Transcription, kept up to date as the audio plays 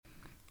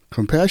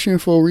Compassion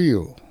for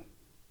real.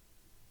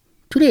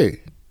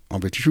 Today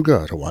on Victor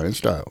Sugar Hawaiian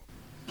Style.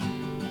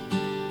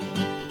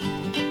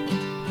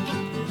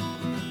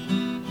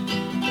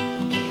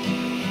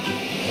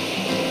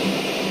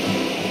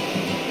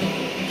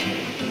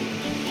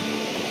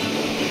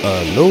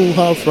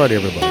 Aloha Friday,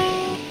 everybody.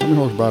 I'm your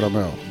host, Brother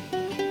Mel,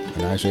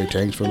 and I say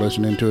thanks for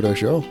listening to the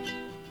show.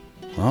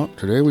 Well,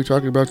 today we're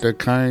talking about that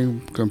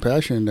kind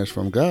compassion that's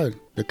from God,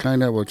 the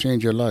kind that will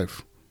change your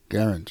life.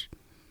 Guaranteed.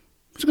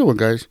 It's a good one,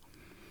 guys.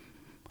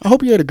 I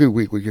hope you had a good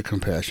week with your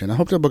compassion. I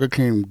hope that book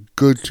came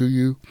good to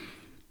you.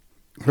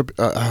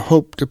 I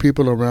hope the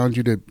people around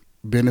you that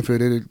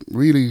benefited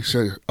really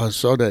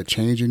saw that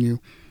change in you.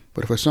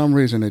 But if for some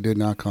reason it did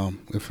not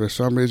come, if for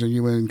some reason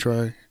you didn't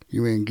try,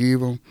 you didn't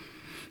give them,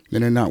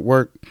 then it not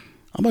work,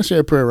 I'm going to say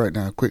a prayer right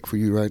now, quick for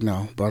you right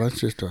now, brother and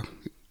sister.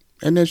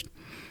 And that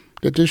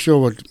this show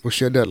will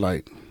shed that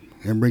light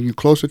and bring you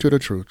closer to the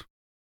truth.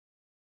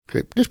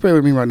 Okay, just pray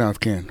with me right now if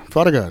you can.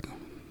 Father God,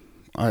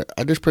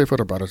 I just pray for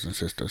the brothers and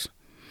sisters.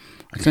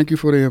 I thank you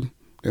for them.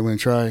 They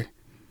went try.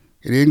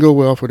 It didn't go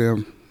well for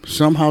them.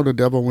 Somehow the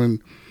devil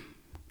wouldn't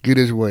get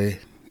his way.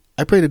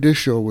 I pray that this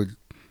show would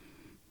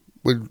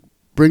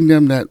bring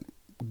them that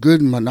good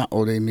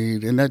mana'o they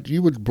need, and that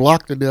you would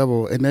block the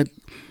devil, and that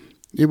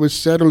it would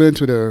settle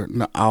into their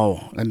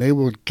na'au, and they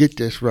will get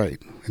this right.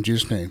 In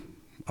Jesus' name.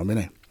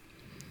 Amen.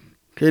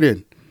 Okay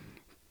then.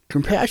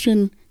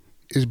 Compassion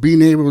is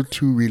being able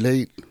to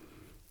relate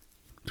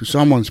to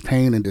someone's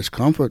pain and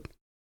discomfort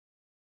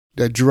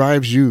that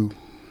drives you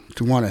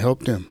to want to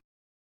help them.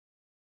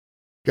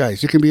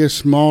 Guys, it can be as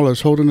small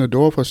as holding the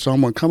door for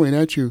someone coming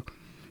at you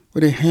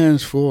with their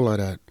hands full of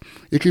that.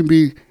 It can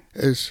be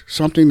as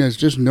something that's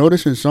just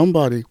noticing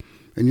somebody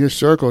in your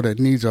circle that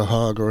needs a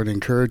hug or an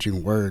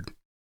encouraging word.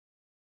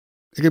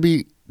 It could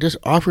be just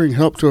offering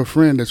help to a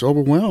friend that's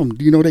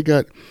overwhelmed. You know they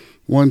got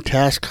one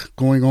task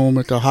going on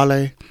with the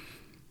hale.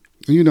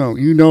 You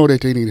know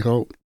that they need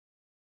help.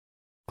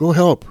 Go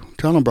help.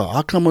 Tell them, bro,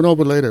 I'll come on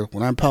over later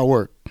when I'm at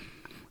work.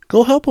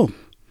 Go help them.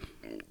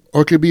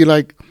 Or it could be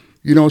like,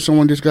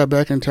 someone just got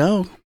back in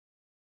town.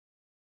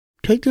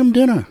 Take them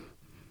dinner.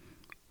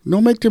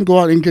 Don't make them go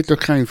out and get the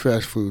kind of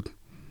fast food.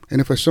 And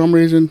if for some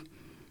reason,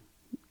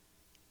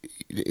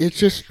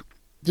 this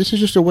is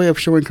just a way of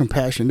showing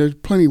compassion. There's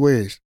plenty of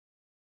ways.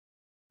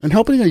 And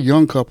helping a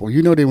young couple,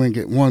 they won't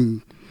get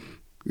one,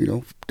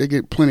 they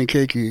get plenty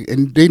cakey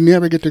and they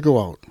never get to go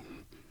out.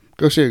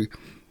 They'll say,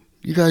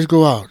 you guys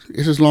go out.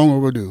 This is long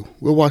overdue.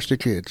 We'll watch the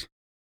kids.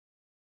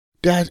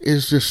 That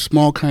is just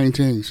small kind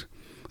things.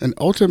 And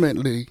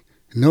ultimately,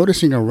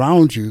 noticing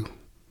around you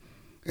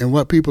and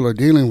what people are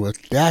dealing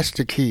with, that's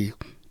the key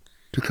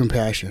to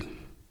compassion.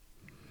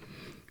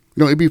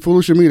 It'd be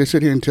foolish of me to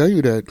sit here and tell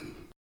you that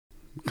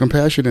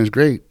compassion is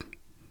great.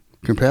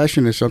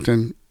 Compassion is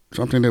something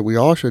that we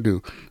all should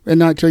do, and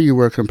not tell you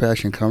where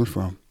compassion comes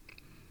from.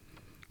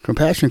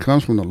 Compassion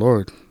comes from the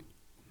Lord.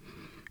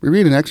 We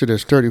read in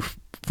Exodus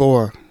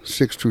 34,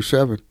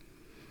 6-7,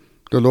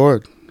 the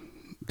Lord,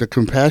 the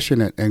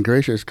compassionate and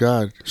gracious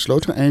God, slow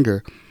to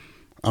anger,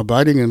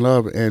 abiding in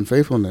love and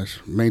faithfulness,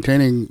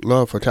 maintaining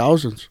love for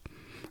thousands,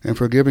 and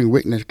forgiving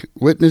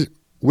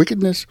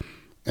wickedness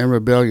and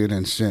rebellion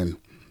and sin.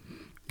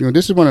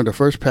 This is one of the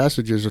first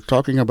passages of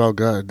talking about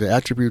God, the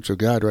attributes of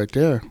God right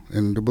there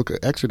in the book of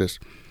Exodus.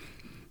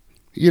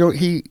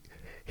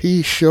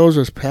 He shows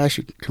us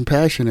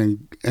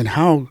compassion and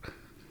how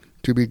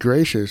to be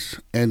gracious,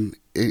 and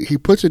he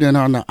puts it in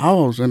our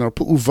na'aus and our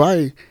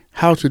pu'uvai,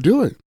 how to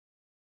do it.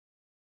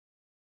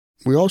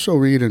 We also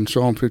read in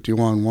Psalm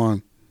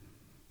 51:1,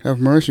 have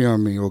mercy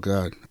on me, O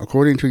God,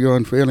 according to your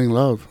unfailing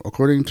love,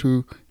 according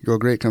to your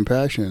great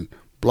compassion.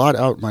 Blot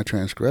out my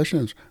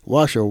transgressions,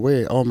 wash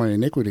away all my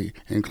iniquity,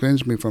 and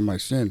cleanse me from my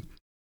sin.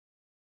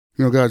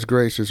 God's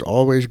grace is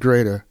always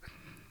greater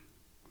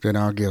than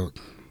our guilt.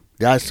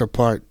 That's the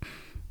part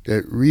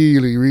that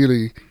really,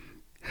 really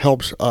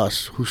helps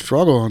us who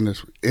struggle on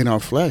this in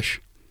our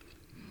flesh.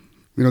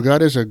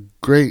 God is a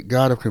great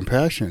God of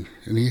compassion,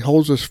 and he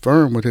holds us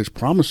firm with his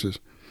promises.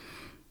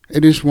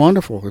 It is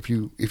wonderful. If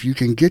you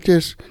can get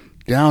this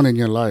down in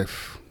your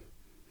life,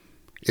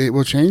 it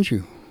will change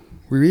you.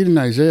 We read in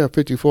Isaiah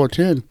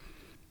 54:10,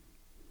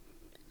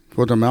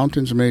 for the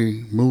mountains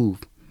may move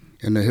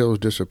and the hills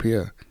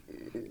disappear,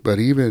 but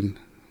even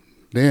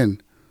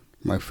then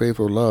my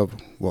faithful love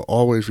will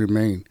always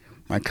remain.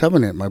 My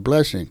covenant, my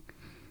blessing,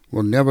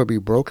 will never be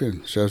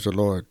broken, says the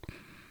Lord,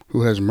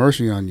 who has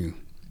mercy on you.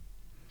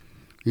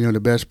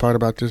 The best part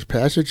about this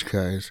passage,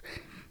 guys,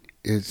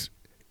 is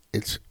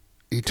it's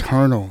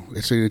eternal.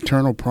 It's an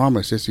eternal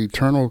promise. It's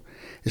eternal.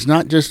 It's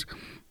not just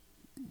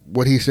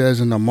what he says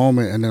in the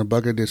moment and then the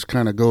bucket just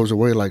kind of goes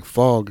away like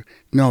fog.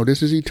 No,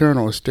 this is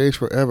eternal. It stays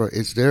forever.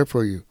 It's there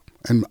for you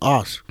and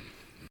us.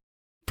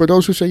 For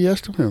those who say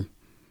yes to him.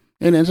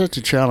 And that's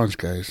a challenge,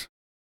 guys.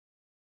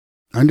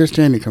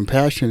 Understanding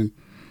compassion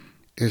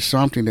is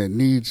something that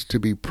needs to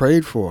be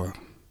prayed for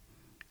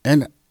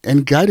and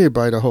guided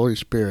by the Holy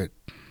Spirit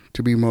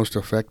to be most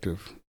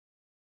effective.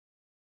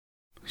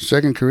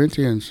 2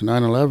 Corinthians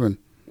 9:11,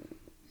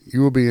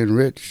 you will be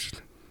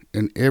enriched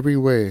in every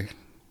way,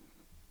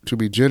 to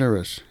be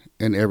generous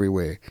in every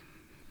way,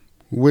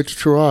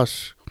 which to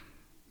us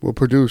will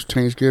produce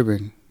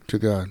thanksgiving to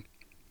God.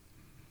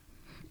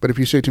 But if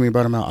you say to me,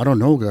 Brother Mal, I don't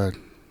know God.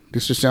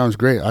 This just sounds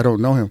great. I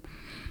don't know him.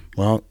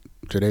 Well,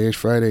 today is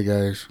Friday,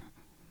 guys.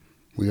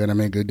 We got to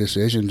make good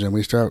decisions, and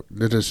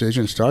the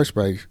decision starts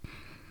by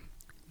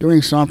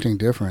doing something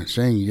different,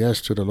 saying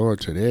yes to the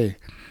Lord today.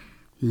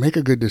 Make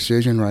a good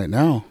decision right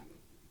now.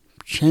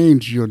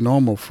 Change your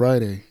normal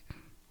Friday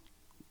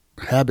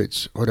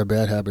habits, or the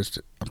bad habits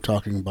that I'm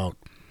talking about.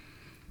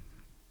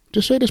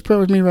 Just say this prayer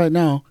with me right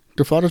now.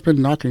 The Father's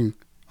been knocking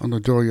on the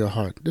door of your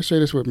heart. Just say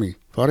this with me.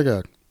 Father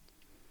God,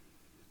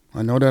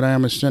 I know that I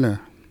am a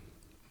sinner,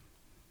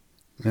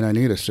 and I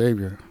need a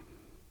Savior.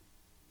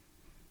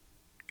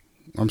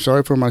 I'm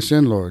sorry for my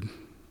sin, Lord,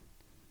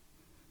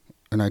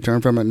 and I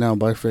turn from it now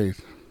by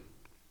faith.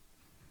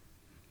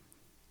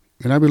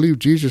 And I believe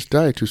Jesus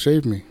died to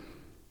save me.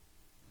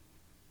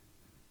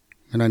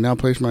 And I now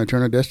place my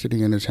eternal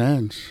destiny in his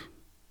hands.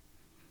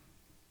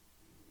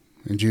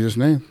 In Jesus'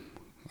 name.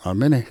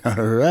 Amen.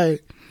 All right.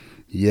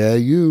 Yeah,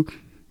 you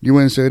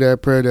wouldn't say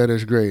that prayer. That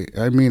is great.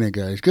 I mean it,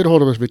 guys. Get a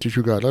hold of us, Victory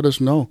True God. Let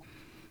us know.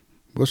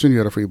 We'll send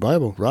you out a free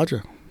Bible.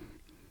 Roger.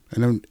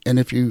 And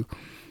if you're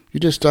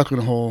just stuck in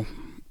a hole,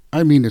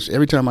 I mean this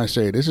every time I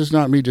say it. This is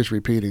not me just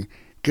repeating.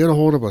 Get a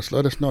hold of us.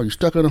 Let us know. You're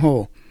stuck in a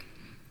hole.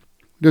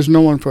 There's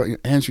no one to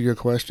answer your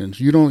questions.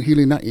 You don't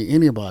heal not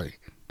anybody.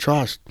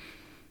 Trust.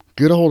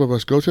 Get a hold of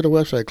us. Go to the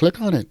website.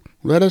 Click on it.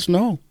 Let us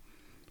know.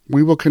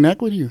 We will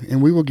connect with you,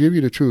 and we will give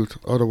you the truth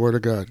of the Word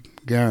of God.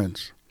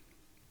 Guaranteed.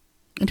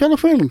 And tell a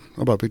friend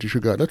about Victory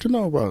True God. Let them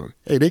know about it.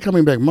 Hey, they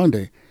coming back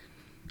Monday.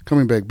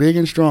 Coming back big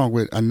and strong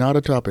with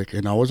another topic.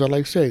 And always I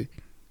like to say,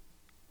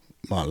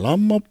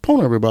 Malama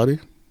Pon, everybody.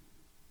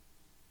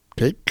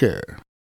 Take care.